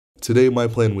Today my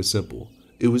plan was simple.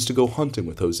 It was to go hunting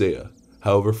with Hosea.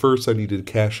 However, first I needed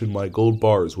to cash in my gold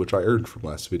bars, which I earned from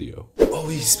last video. Oh,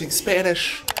 he speaks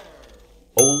Spanish!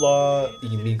 Hola,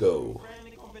 amigo.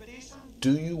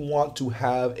 Do you want to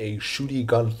have a shooty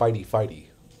gun fighty?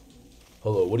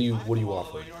 Hello, what do you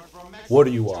offer? What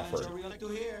are you offering?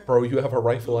 Bro, you have a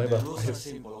rifle, I have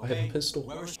a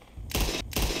pistol.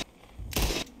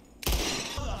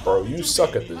 Bro, you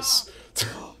suck at this.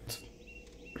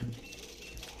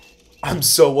 I'm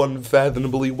so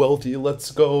unfathomably wealthy,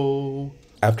 let's go.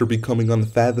 After becoming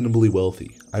unfathomably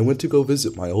wealthy, I went to go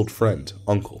visit my old friend,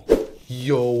 Uncle.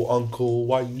 Yo, Uncle,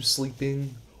 why are you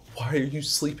sleeping? Why are you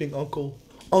sleeping, Uncle?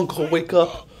 Uncle, wake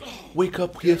up. Wake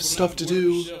up, we have stuff to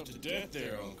do.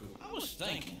 I was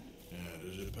thinking.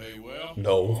 Does it pay well?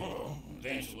 No.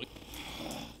 Eventually.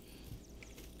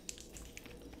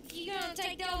 You gonna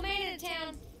take the old man into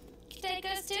town? Take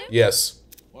us too? Yes.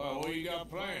 Well, what you got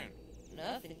planned?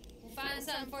 Nothing. We'll find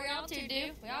something for y'all to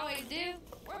do. We always do.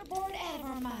 We're bored out of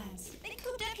our minds. Been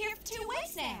cooped up here for 2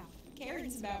 weeks now.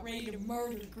 Karen's about ready to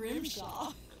murder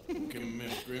Grimshaw. Can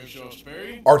Miss Grimshaw spare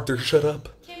you? Arthur, shut up.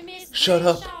 Can Miss Shut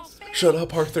up. Grimshaw spare Shut you?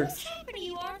 up, Arthur. What's happened to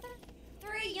you, Arthur?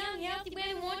 3 young, healthy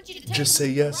women want you to take Just them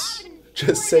say yes. robbing, Just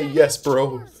pouring say out yes, those bro.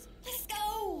 chores. Let's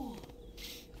go.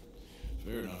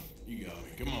 Fair enough. You got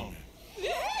me. Come on.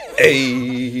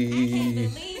 Hey.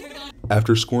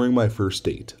 After scoring my first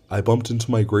date, I bumped into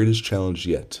my greatest challenge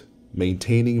yet,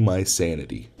 maintaining my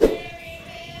sanity.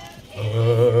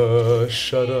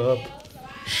 Shut up.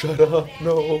 Shut up,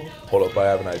 no. Hold up, I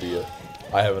have an idea.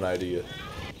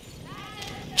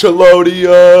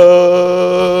 Chelodia!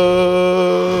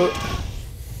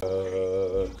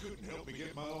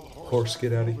 Horse,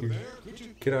 get out of here.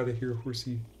 Get out of here,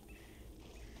 horsey.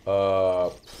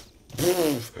 I'd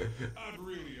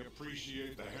really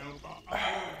appreciate the help.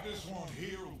 This one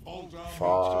here will bolt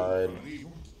on.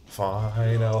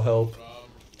 Fine, I'll help.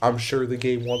 I'm sure the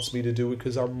game wants me to do it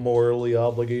because I'm morally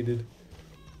obligated.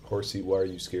 Horsey, why are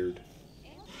you scared?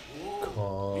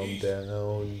 Calm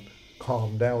down.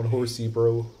 Calm down, horsey,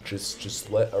 bro. Just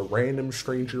let a random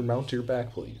stranger mount your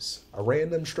back, please. A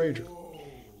random stranger.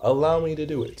 Allow me to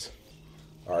do it.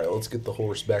 Alright, let's get the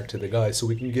horse back to the guy so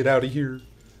we can get out of here.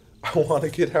 I want to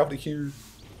get out of here.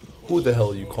 Who the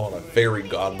hell are you calling a fairy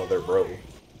godmother, bro?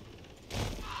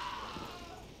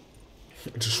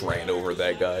 Just ran over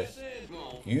that guy.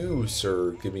 You,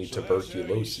 sir, give me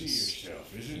tuberculosis.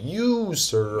 You,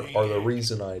 sir, are the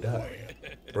reason I died.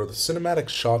 Bro, the cinematic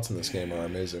shots in this game are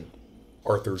amazing.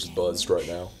 Arthur's buzzed right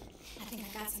now. I think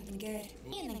I got something good.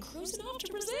 And then cruising off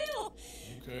to Brazil.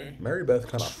 Okay. Mary Beth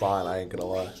kind of fine, I ain't gonna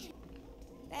lie.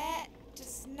 That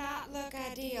does not look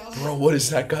ideal. Bro, what is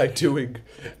that guy doing?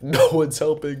 No one's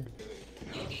helping.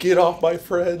 Get off my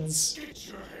friends. Get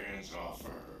your hands off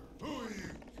her. Who are you?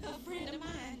 A friend of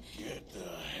mine. Get the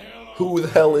hell off. Who the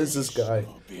hell is this guy?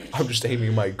 I'm just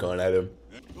aiming my gun at him.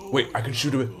 Wait, I can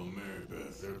shoot him.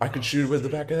 I can shoot him in the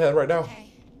back of the head right now.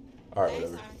 Alright,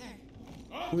 whatever.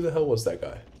 Who the hell was that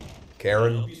guy?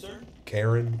 Karen?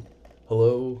 Karen?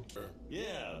 Hello?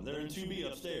 Yeah, they're in 2B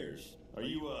upstairs. Are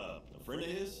you, a friend of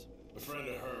his? A friend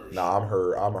of hers. Nah,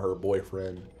 I'm her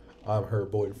boyfriend. I'm her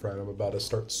boyfriend. I'm about to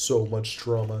start so much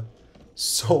drama.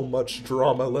 So much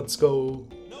drama. Let's go.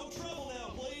 No trouble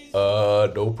now, please.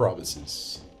 No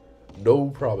promises. No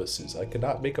promises. I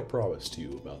cannot make a promise to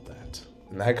you about that.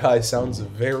 And that guy sounds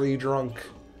very drunk.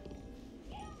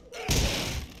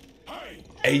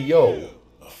 Hey, yo.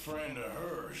 A friend of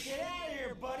hers. Get out of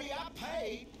here, buddy. I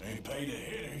paid. Ain't paid to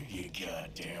hit her, you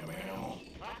goddamn animal.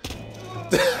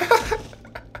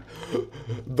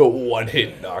 The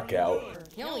one-hit knockout.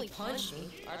 He only punched me.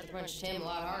 Arthur punched him a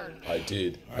lot harder. I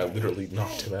did. I literally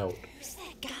knocked him out. Who's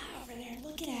that guy over there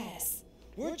looking at us?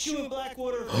 Weren't you in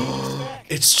Blackwater a few weeks back?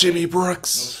 It's Jimmy No, Brooks.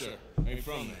 sir. Ain't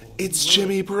from there. It's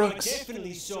Jimmy I Brooks.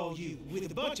 definitely saw you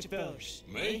with a bunch of fellas.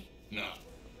 Me? No.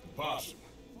 Impossible.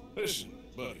 Listen,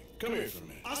 buddy. Come here for a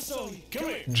minute. I saw you. Come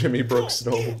here. Jimmy Brooks,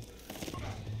 no.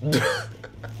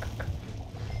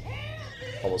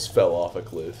 Almost fell off a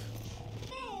cliff.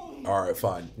 Alright,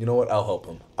 fine. You know what? I'll help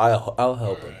him. I'll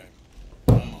help him.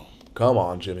 Come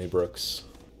on, Jimmy Brooks.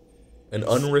 An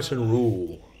unwritten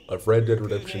rule of Red Dead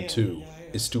Redemption 2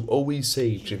 is to always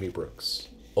save Jimmy Brooks.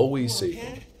 Always save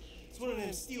him. It's one of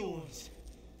them steel ones.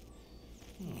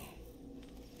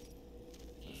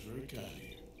 That's very kind of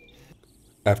you.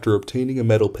 After obtaining a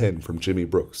metal pen from Jimmy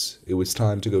Brooks, it was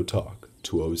time to go talk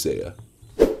to Hosea.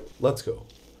 Let's go.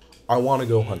 I want to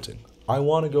go hunting. I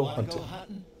want to go hunting.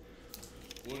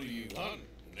 What are you hunting?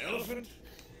 An elephant?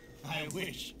 I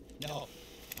wish. No.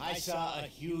 I saw a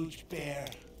huge bear.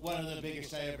 One of the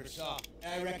biggest I ever saw.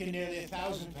 I reckon nearly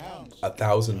 1,000 pounds.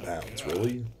 1,000 pounds,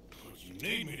 really?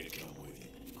 Need me to come with you?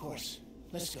 Of course.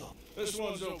 Let's go. This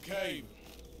one's okay,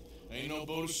 but ain't no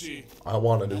boat to see. I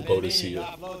want a new I've boat been to see meaning it.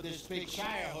 to offload this big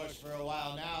Shire horse for a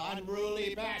while now.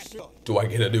 Unruly bastard. Do I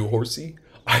get a new horsey?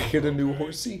 I get a new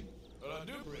horsey? But I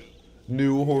do really.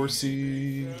 New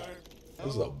horsey. This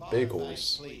is a big Qualify,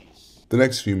 horse. please. The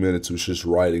next few minutes was just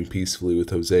riding peacefully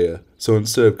with Hosea, so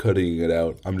instead of cutting it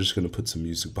out, I'm just going to put some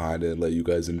music behind it and let you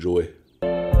guys enjoy.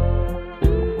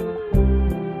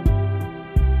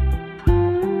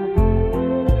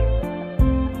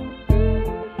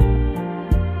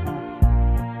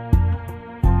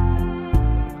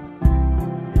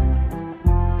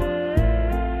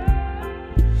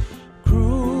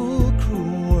 Cruel,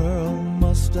 cruel world,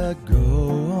 must I go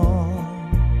on?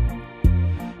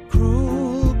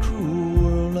 Cruel, cruel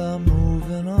world, I'm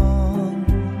moving on.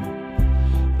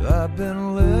 I've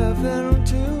been living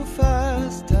too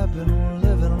fast, I've been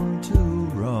living too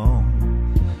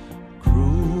wrong.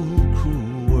 Cruel,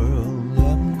 cruel world,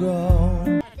 I'm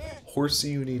gone.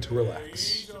 Horsey, you need to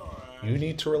relax. You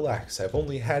need to relax. I've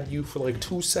only had you for like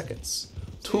 2 seconds.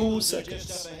 2 Just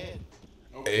seconds. up ahead.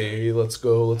 Hey, let's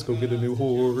go get a new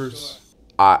horse.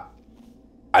 I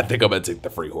think I'm gonna take the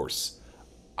free horse.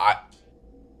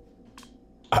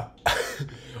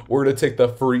 We're gonna take the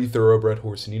free thoroughbred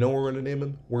horse, and you know what we're gonna name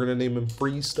him? We're gonna name him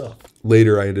Free Stuff.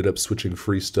 Later, I ended up switching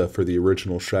Free Stuff for the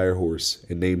original Shire horse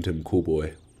and named him Cool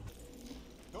Boy.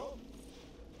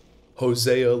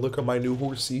 Hosea, look at my new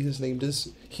horsey. His name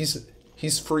is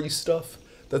he's Free Stuff.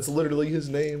 That's literally his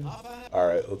name. All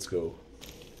right, let's go.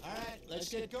 All right, let's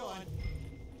get going.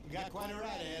 We got quite a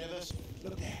ride ahead of us.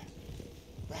 Look there.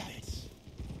 Rabbits.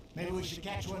 Maybe we should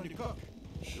catch one to cook.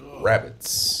 Sure.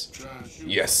 Rabbits. Try and shoot.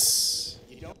 Yes.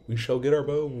 You don't We shall get our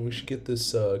bow, and we should get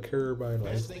this carabine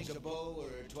best rifle. thing's a bow or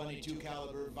a 22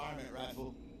 caliber varmint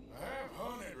rifle. I have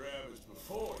hunted rabbits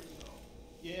before, you know.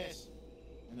 Yes.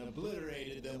 And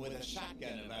obliterated them with a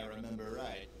shotgun, if I remember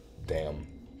right. Damn,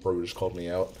 bro just called me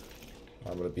out.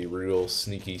 I'm gonna be real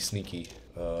sneaky.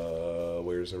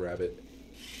 Where's the rabbit?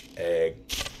 Egg.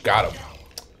 Got him.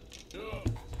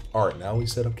 Alright, now we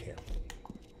set up camp.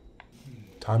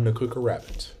 Time to cook a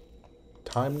rabbit.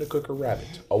 Time to cook a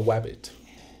rabbit. A wabbit.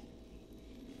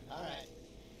 All right.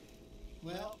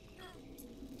 Well,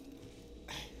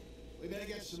 we better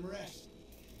get some rest.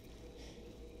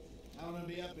 I want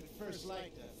to be up at first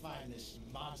light to find this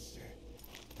monster.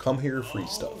 Come here, Free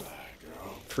Stuff.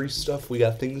 Free Stuff, we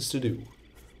got things to do.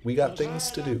 We got things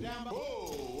to do.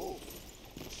 Whoa.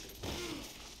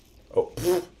 Oh.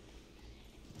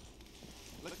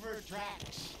 Look for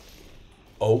tracks.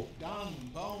 Oh. Dung,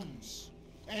 bones.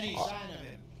 Any sign of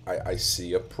him. I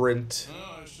see a print.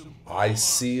 Some I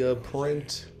see a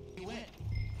print. He went.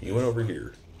 He went over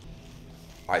here.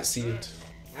 I see it.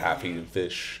 Half-eaten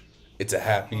fish. It's a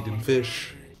half-eaten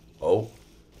fish. Oh.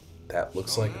 That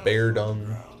looks like bear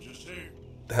dung. just here.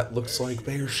 That looks like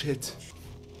bear shit.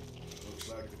 Looks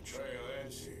like the trail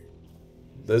ends here.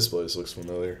 This place looks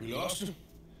familiar. We lost him?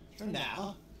 For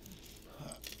now.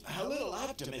 A little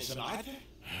optimism, Arthur.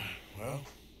 Well,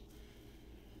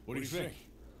 what do you think?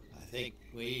 I think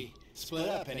we split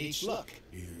up and each look.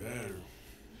 Either that or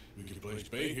we could place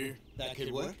bait here. That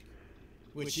could work.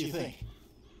 Which you think?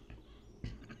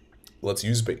 Let's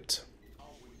use bait.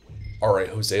 Alright,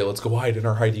 Hosea, let's go hide in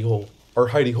our hidey hole. Our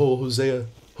hidey hole, Hosea.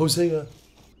 Hosea.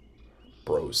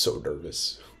 Bro's so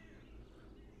nervous.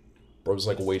 Bro's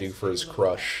like waiting for his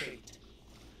crush.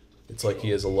 It's like he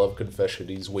has a love confession.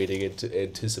 He's waiting into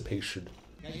anticipation.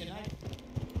 Got your knife?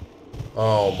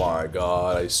 Oh my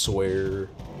god, I swear.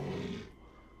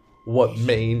 What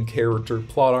main character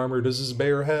plot armor does this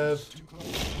bear have?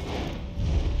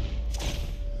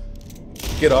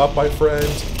 Get off, my friend.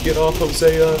 Get off,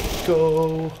 Hosea.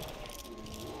 Go.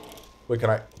 Wait, can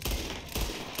I?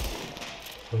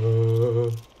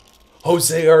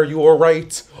 Hosea, are you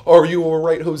alright? Are you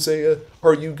alright, Hosea?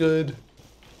 Are you good?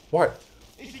 What?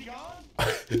 Is he gone?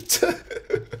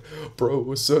 Bro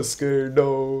was so scared.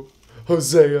 No.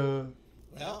 Hosea.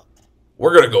 Well,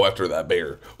 We're gonna go after that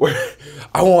bear.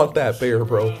 I want that bear,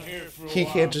 bro. He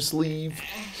can't just leave.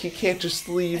 He can't just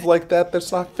leave like that.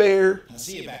 That's not fair. I'll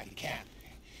see you back in camp.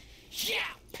 Yeah.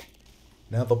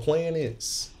 Now the plan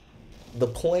is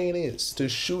to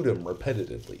shoot him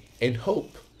repetitively and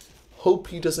hope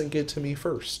he doesn't get to me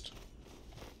first.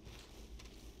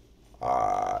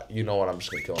 You know what? I'm just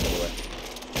gonna kill him anyway.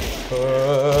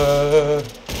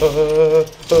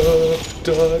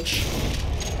 Dutch.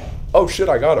 Oh shit!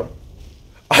 I got him.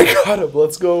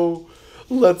 Let's go.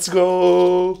 Let's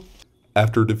go.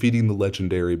 After defeating the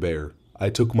legendary bear, I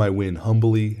took my win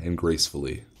humbly and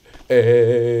gracefully.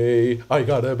 Hey, I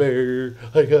got a bear.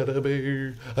 I got a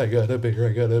bear. I got a bear.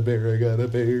 I got a bear. I got a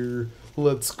bear.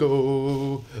 Let's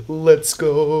go. Let's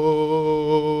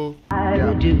go.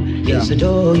 I do is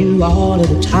adore you all of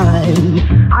the time.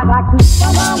 I'd like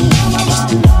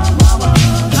to